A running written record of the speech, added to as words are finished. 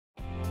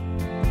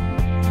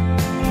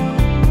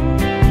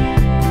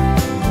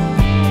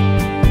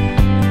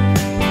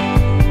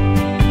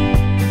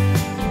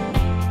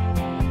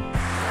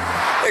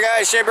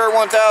Alright, Shabear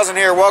 1000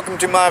 here. Welcome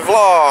to my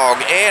vlog.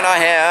 And I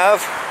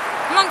have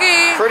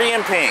Monkey. Pretty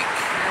in Pink.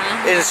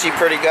 Isn't she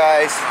pretty,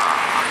 guys?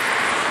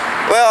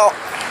 Well,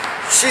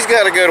 she's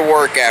got to go to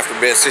work after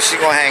a bit, so she's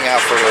going to hang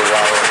out for a little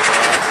while.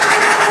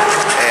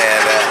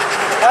 And,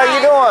 how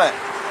you doing?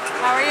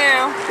 How are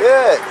you?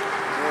 Good.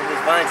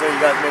 Just fine until you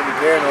guys made me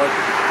paranoid.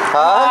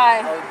 Huh?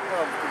 Hi. Oh,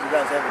 because you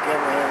guys have a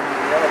camera here.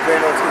 I'm a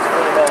paranoid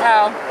schizophrenic.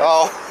 Oh.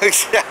 Oh, I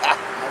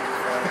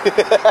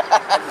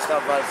just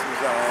stopped by to see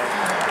you.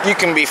 you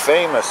can be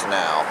famous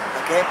now.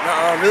 Okay?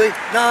 Really?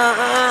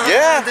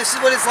 Yeah. This is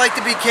what it's like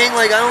to be king.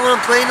 Like, I don't want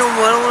to play no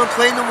more. I don't want to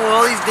play no more.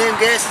 All these damn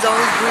gases, all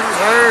these breathers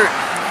hurt.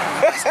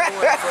 I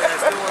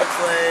still want to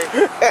play.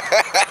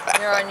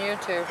 You're on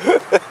YouTube.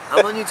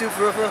 I'm on YouTube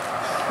for real.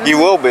 You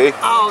will be.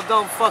 Oh,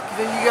 don't fuck.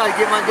 Then you gotta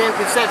get my damn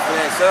consent for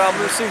that, sir. I'm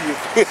gonna sue you.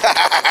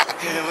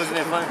 Wasn't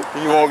that funny?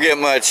 You won't get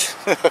much.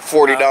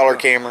 $40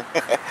 camera.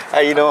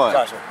 How you doing?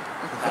 Joshua.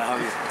 How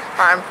are you?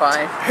 I'm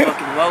fine.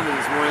 Fucking welding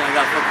this morning. I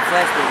got fucking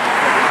flashbang.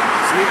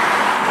 See?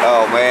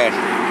 Oh man,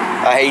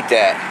 I hate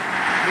that.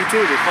 Me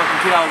too. The fucking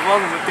kid I was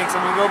welding with thinks I'm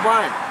gonna go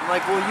blind. I'm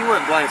like, well, you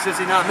went blind,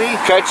 sissy, not me.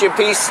 Cut your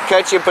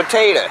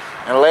potato,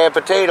 and lay a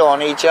potato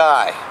on each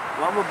eye.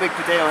 Well, I'm a big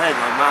potato head,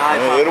 like my eye.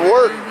 It'll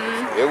work.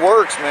 It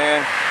works,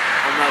 man.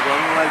 I'm not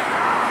going to like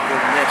the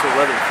natural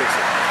weather to fix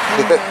it.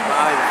 My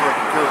eyes are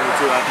fucking killing me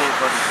too. I can't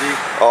fucking see.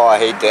 Oh, I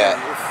hate that.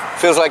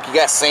 Feels like you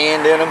got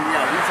sand in them.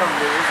 Yeah, he told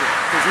me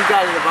because he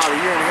got it about a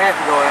year and a half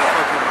ago. And I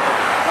fucking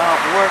got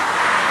off work.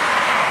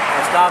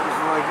 I stopped and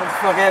was like, what the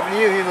fuck happened to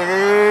you? He's like,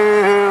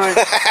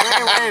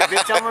 wham,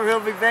 bitch, I'm a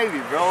real big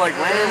baby, bro. Like,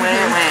 wham,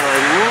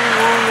 like, woo,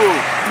 woo, woo.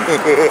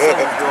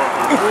 Something's going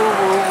on. Woo,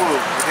 woo, woo.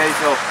 Okay,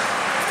 so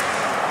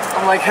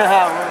I'm like,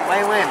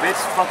 wham,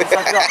 bitch, fucking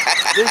suck it up.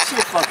 This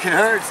shit fucking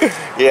hurts.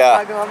 Yeah.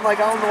 I'm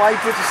like, I don't know why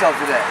you put yourself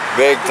to that.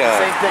 Big It's the time.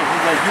 same thing.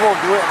 He's like, you won't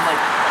do it? I'm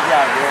like,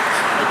 yeah, I will.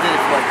 I did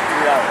it for like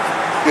 3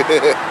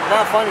 hours.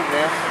 Not funny,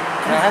 man.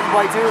 Can I have a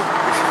bite too?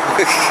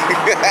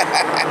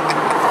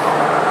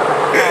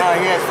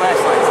 He has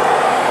flashlights.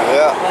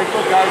 Yeah. Like,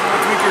 look guys, I'm a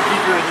tweaker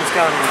keeper in this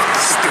county.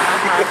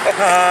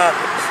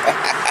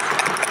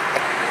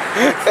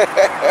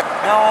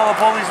 Now all the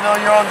police know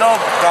you're on dope,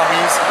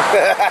 dummies.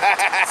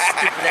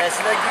 Stupid ass.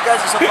 Like, you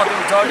guys are so fucking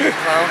retarded, you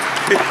clowns.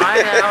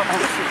 I know.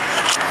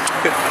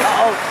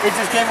 Uh-oh, it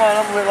just came on.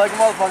 I'm like a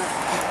motherfucker.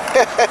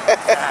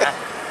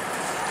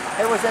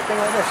 Hey, what's that thing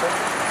right there, sir?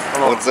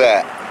 What's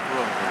that?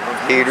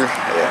 Heater?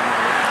 Yeah.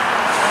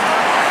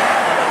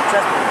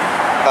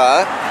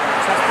 Huh?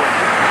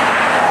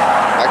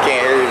 I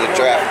can't hear you, the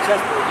traffic.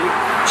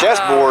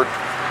 Chessboard?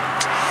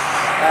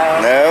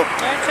 No.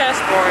 No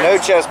chessboards. No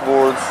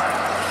chessboards.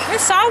 We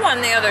saw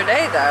one the other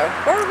day, though.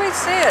 Where did we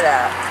see it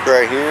at?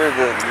 Right here.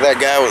 That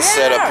guy was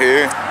set up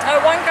here.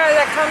 That one guy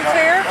that comes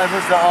here? It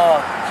was the,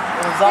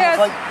 it was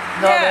almost like,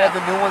 you know, they have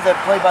the new ones that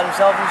play by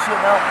themselves and shit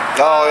now?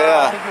 Oh,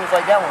 yeah. I think it was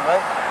like that one,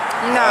 right?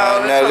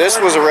 No. No, this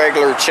was a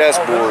regular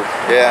chessboard.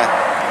 Yeah.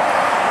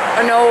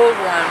 An old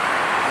one.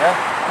 Yeah?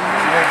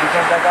 He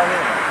comes back out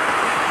here?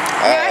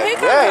 Yeah, he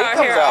comes out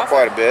here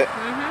quite a bit.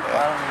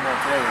 I don't even know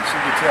today. It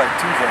should be till like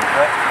Tuesday,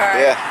 correct?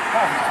 Yeah.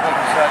 Oh, he's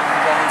making sure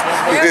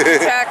We have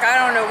to check.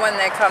 I don't know when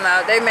they come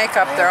out. They make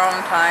up their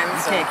own times.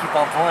 You can't keep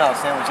on pulling out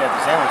sandwich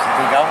after sandwich and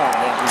think I won't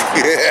make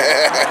you.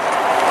 Yeah.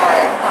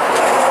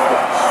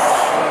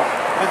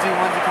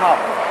 When's he come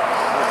out?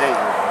 What day is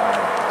it?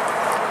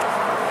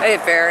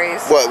 It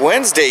varies. What,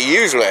 Wednesday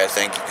usually, I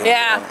think.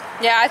 Yeah.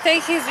 Yeah, I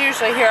think he's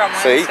usually here on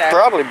So Wednesday. he'd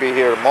probably be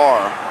here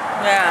tomorrow.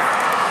 Yeah.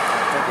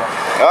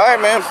 All right,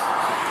 man.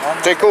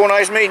 Stay cool.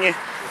 Nice meeting you.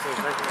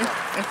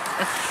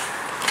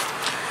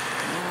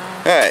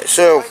 All right,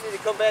 so. I need to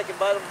come back and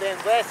buy them damn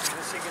glasses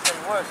and see if it gets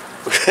any worse.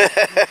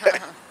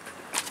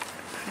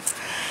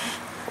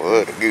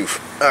 What a goof.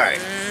 All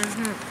right.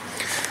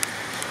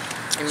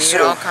 And you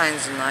get all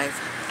kinds of knives.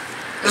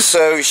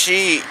 So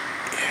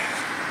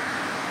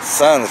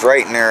sun's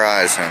right in their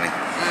eyes, honey.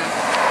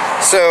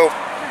 So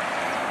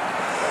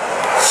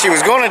she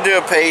was going to do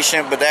a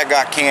patient, but that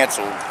got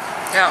canceled.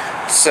 Yeah.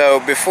 So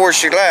before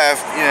she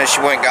left, you know,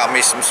 she went and got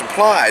me some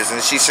supplies,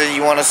 and she said,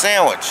 "You want a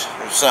sandwich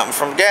or something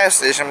from the gas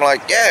station?" I'm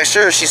like, "Yeah,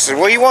 sure." She said,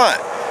 "What do you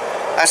want?"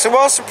 I said,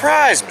 "Well,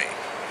 surprise me."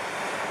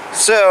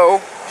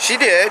 So she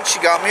did. She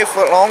got me a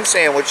foot-long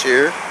sandwich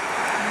here.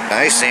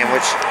 Nice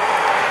sandwich.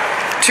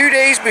 2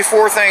 days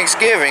before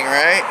Thanksgiving,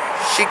 right?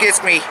 She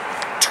gets me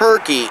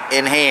turkey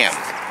and ham.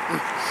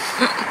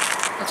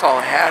 That's all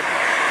they had.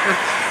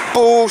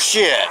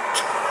 Bullshit.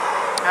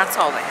 That's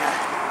all they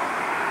had.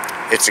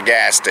 It's a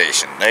gas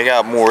station. They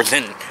got more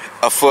than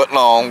a foot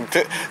long.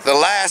 The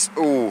last,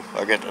 ooh,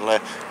 I got the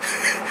last.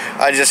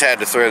 I just had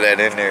to throw that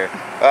in there.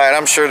 All right,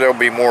 I'm sure there'll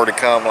be more to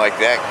come like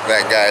that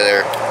guy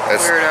there.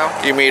 That's,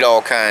 weirdo. You meet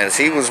all kinds.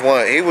 He was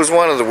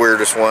one of the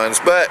weirdest ones,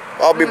 but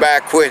I'll be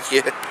back with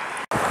you.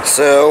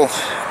 So,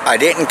 I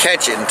didn't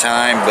catch it in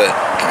time, but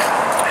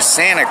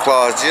Santa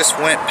Claus just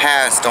went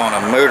past on a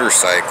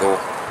motorcycle,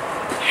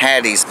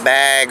 had his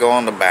bag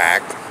on the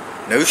back.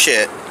 No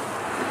shit.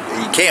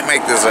 You can't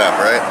make this up,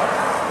 right?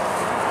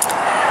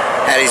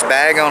 Had his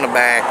bag on the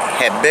back,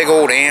 had big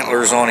old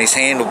antlers on his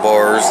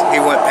handlebars. He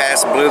went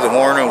past, blew the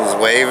horn and was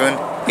waving.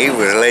 He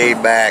was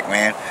laid back,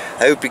 man.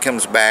 I hope he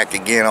comes back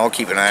again. I'll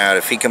keep an eye out.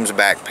 If he comes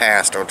back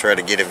past, I'll try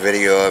to get a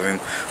video of him,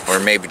 or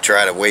maybe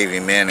try to wave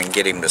him in and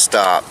get him to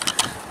stop.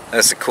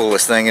 That's the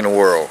coolest thing in the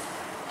world.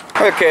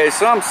 Okay,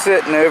 so I'm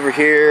sitting over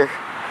here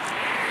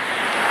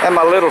at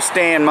my little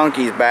stand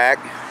monkey's back.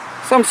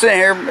 So I'm sitting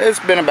here, it's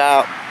been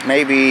about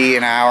maybe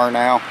an hour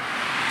now.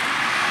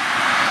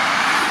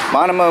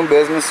 Minding my own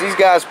business. These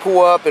guys pull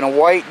up in a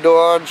white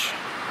Dodge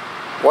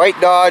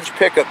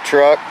pickup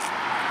truck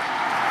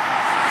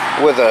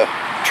with a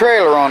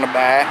trailer on the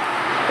back.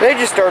 They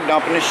just started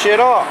dumping this shit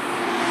off.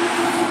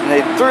 And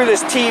they threw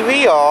this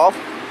TV off.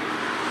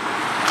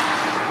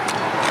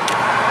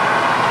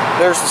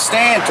 There's a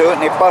stand to it,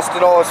 and they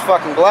busted all this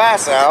fucking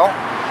glass out.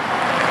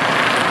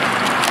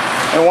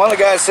 And one of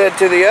the guys said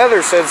to the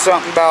other, said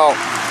something about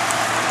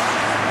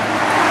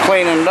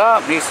cleaning it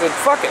up. And he said,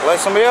 fuck it, let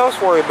somebody else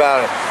worry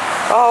about it.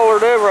 I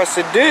hollered over, I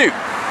said, dude.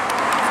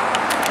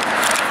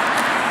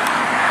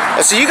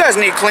 I said, you guys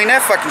need to clean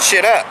that fucking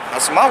shit up. I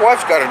said, my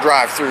wife's got to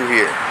drive through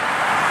here.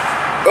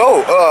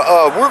 Oh,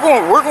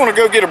 we're going to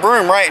go get a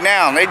broom right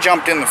now. And they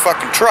jumped in the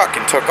fucking truck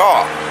and took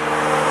off.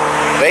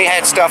 They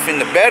had stuff in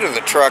the bed of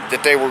the truck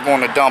that they were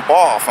going to dump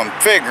off, I'm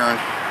figuring.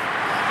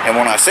 And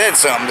when I said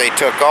something, they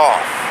took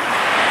off.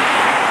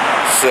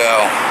 So,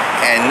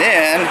 and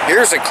then,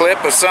 here's a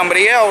clip of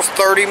somebody else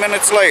 30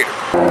 minutes later.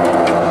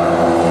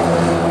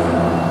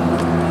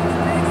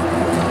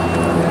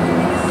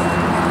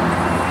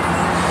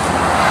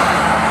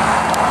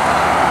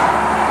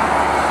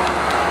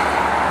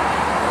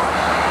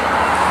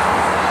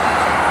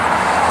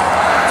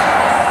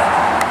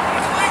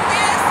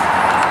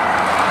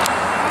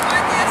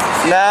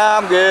 Nah,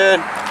 I'm good.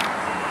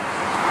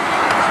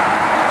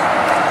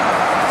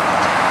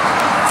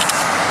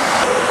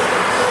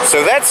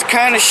 So that's the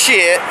kind of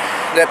shit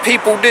that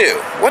people do.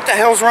 What the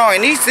hell's wrong?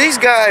 And these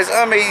guys,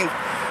 I mean,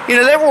 you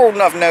know, they were old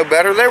enough to know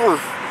better. They were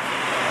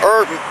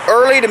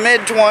early to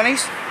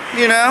mid-20s,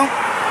 you know?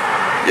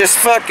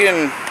 Just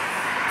fucking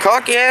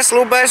cocky ass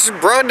little bastards,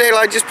 broad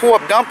daylight, just pull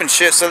up dumping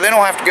shit so they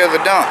don't have to go to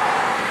the dump.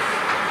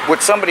 Which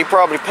somebody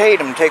probably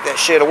paid them to take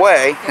that shit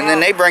away, and then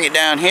they bring it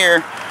down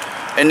here.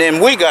 And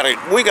then we gotta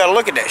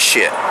look at that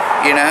shit,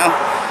 you know?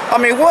 I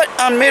mean, what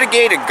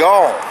unmitigated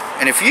gall.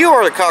 And if you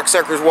are the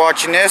cocksuckers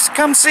watching this,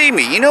 come see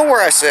me. You know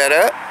where I set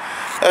up.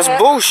 That's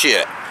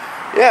bullshit.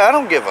 Yeah, I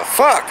don't give a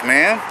fuck,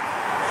 man.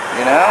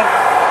 You know?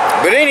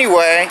 But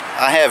anyway,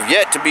 I have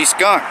yet to be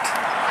skunked.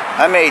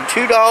 I made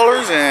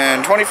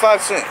 $2.25.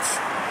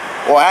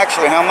 Well,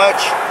 actually, how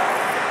much?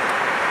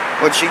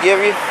 What'd she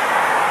give you?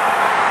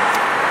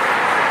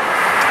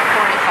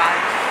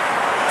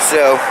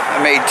 So I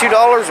made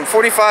 $2.45.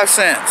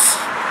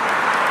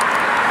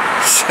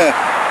 So,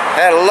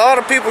 had a lot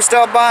of people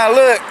stop by and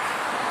look.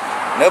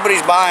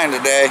 Nobody's buying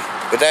today,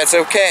 but that's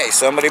okay.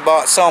 Somebody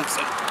bought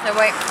something. They're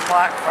waiting for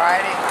Black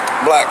Friday.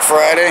 Black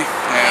Friday?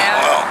 Yeah.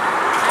 Well,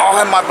 I'll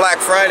have my Black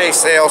Friday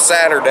sale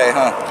Saturday,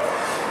 huh?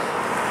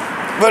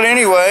 But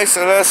anyway,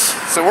 so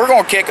we're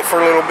gonna kick it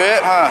for a little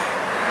bit, huh?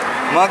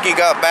 Monkey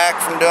got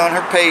back from doing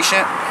her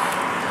patient,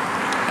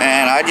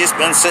 and I just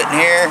been sitting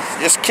here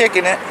just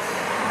kicking it.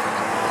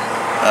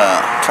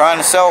 Trying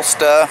to sell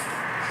stuff.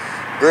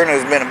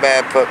 Bruno's been a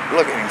bad pup.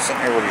 Look at him sitting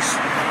here with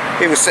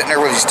he was sitting there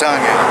with his tongue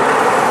out.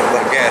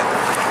 Like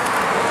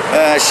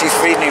that. She's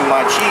feeding him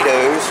my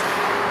Cheetos,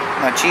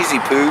 my cheesy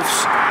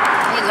poofs.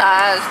 He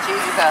lies,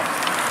 cheesy puffs.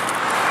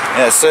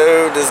 Yeah,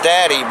 so does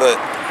Daddy, but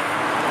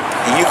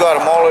you got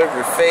them all over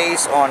your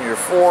face, on your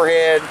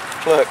forehead.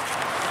 Look.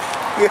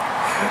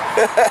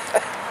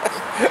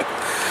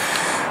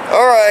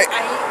 All right. I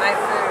eat my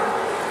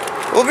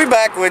food. We'll be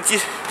back with you.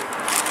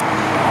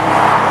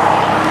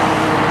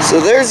 So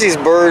there's these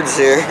birds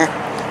here.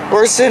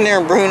 We're sitting there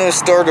and Bruno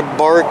started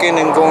barking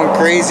and going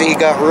crazy. He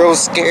got real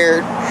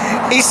scared.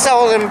 He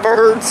saw them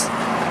birds.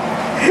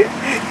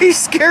 He's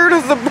scared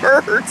of the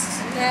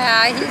birds.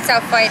 Yeah, he's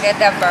afraid of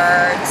the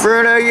birds.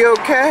 Bruno, you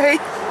okay?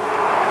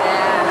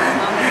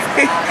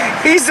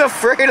 Yeah. He's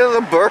afraid of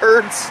the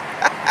birds.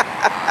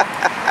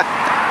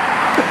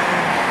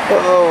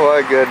 Oh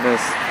my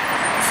goodness.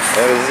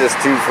 That was just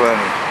too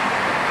funny.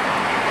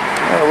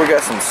 Oh, we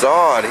got some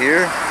sod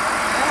here.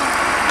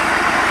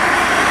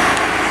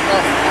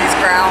 Look, he's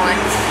growling.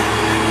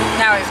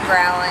 Now he's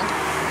growling.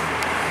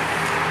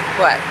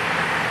 What?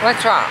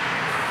 What's wrong?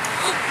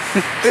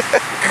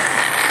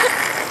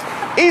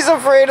 He's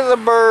afraid of the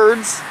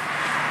birds.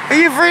 Are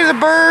you afraid of the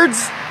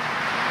birds?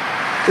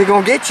 They're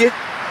gonna get you.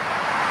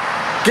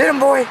 Get him,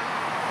 boy.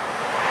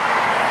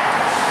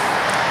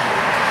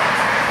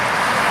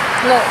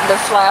 Look,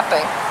 they're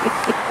flapping.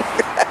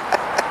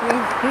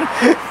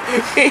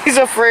 He's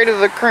afraid of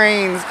the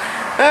cranes.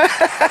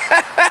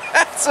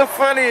 That's the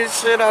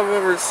funniest shit I've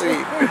ever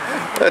seen.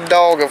 A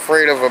dog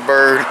afraid of a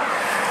bird.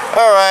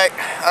 Alright,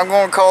 I'm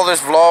going to call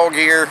this vlog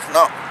here.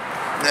 No,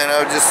 you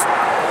know,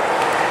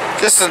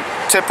 just a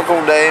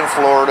typical day in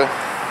Florida.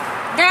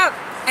 Yep,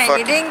 and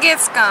you didn't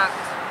get skunked.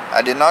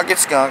 I did not get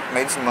skunked,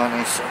 made some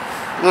money, so.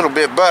 A little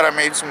bit, but I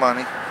made some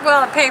money.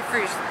 Well, pay for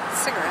your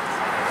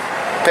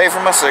cigarettes. Pay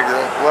for my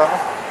cigarette. Well,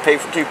 pay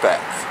for 2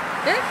 packs.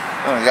 Yeah.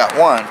 I only got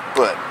 1,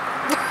 but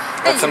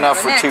that's enough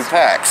for 2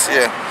 packs.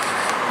 Yeah.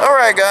 All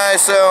right,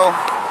 guys. So.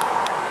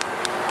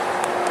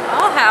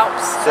 All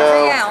helps. So.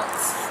 Every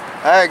ounce.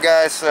 All right,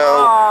 guys. So.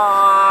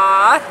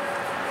 Aww.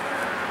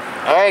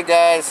 All right,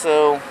 guys.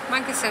 So.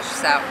 Monkey says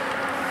she's out.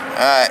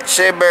 Alright,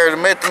 Shea Bear, the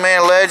Myth, the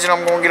Man, Legend.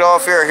 I'm going to get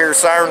off here. I hear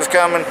sirens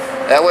coming.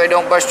 That way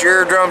don't bust your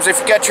eardrums if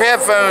you got your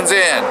headphones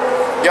in.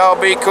 Y'all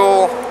be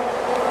cool.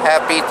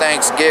 Happy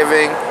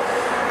Thanksgiving.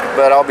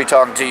 But I'll be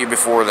talking to you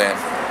before then.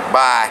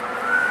 Bye.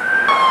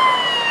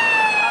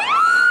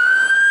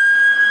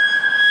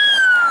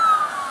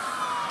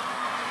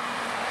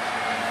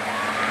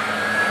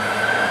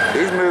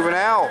 He's moving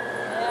out.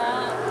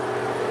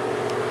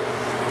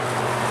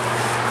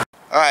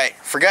 Alright,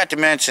 forgot to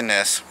mention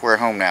this. We're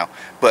home now.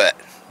 But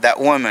that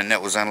woman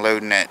that was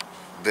unloading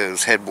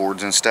those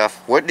headboards and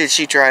stuff, what did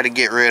she try to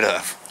get rid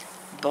of?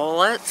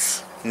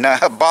 Bullets? No,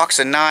 a box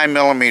of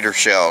 9mm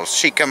shells.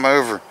 She come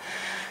over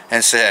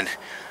and said,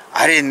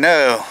 I didn't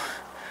know.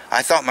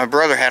 I thought my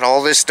brother had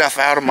all this stuff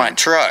out of my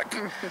truck.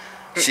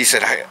 She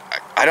said,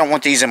 I don't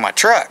want these in my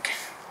truck.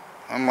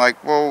 I'm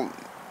like, well,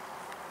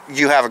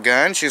 you have a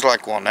gun? She's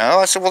like, well, no.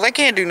 I said, well, they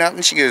can't do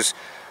nothing. She goes,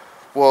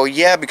 well,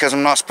 yeah, because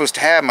I'm not supposed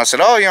to have them. I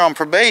said, oh, you're on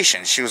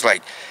probation. She was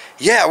like,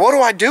 yeah, what do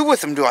I do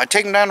with them? Do I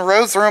take them down the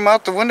road, throw them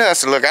out the window? I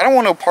said, look, I don't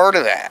want no part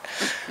of that.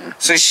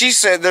 So she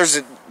said there's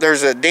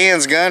a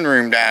Dan's gun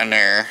room down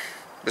there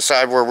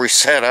beside where we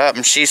set up.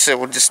 And she said,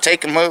 well, just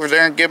take them over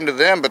there and give them to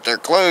them, but they're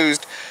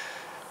closed.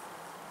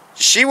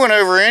 She went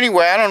over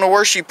anyway. I don't know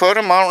where she put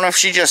them. I don't know if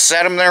she just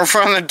set them there in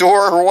front of the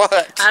door or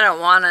what. I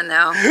don't want to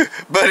know.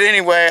 But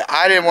anyway,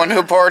 I didn't want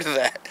no part of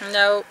that.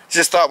 Nope.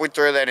 Just thought we'd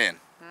throw that in.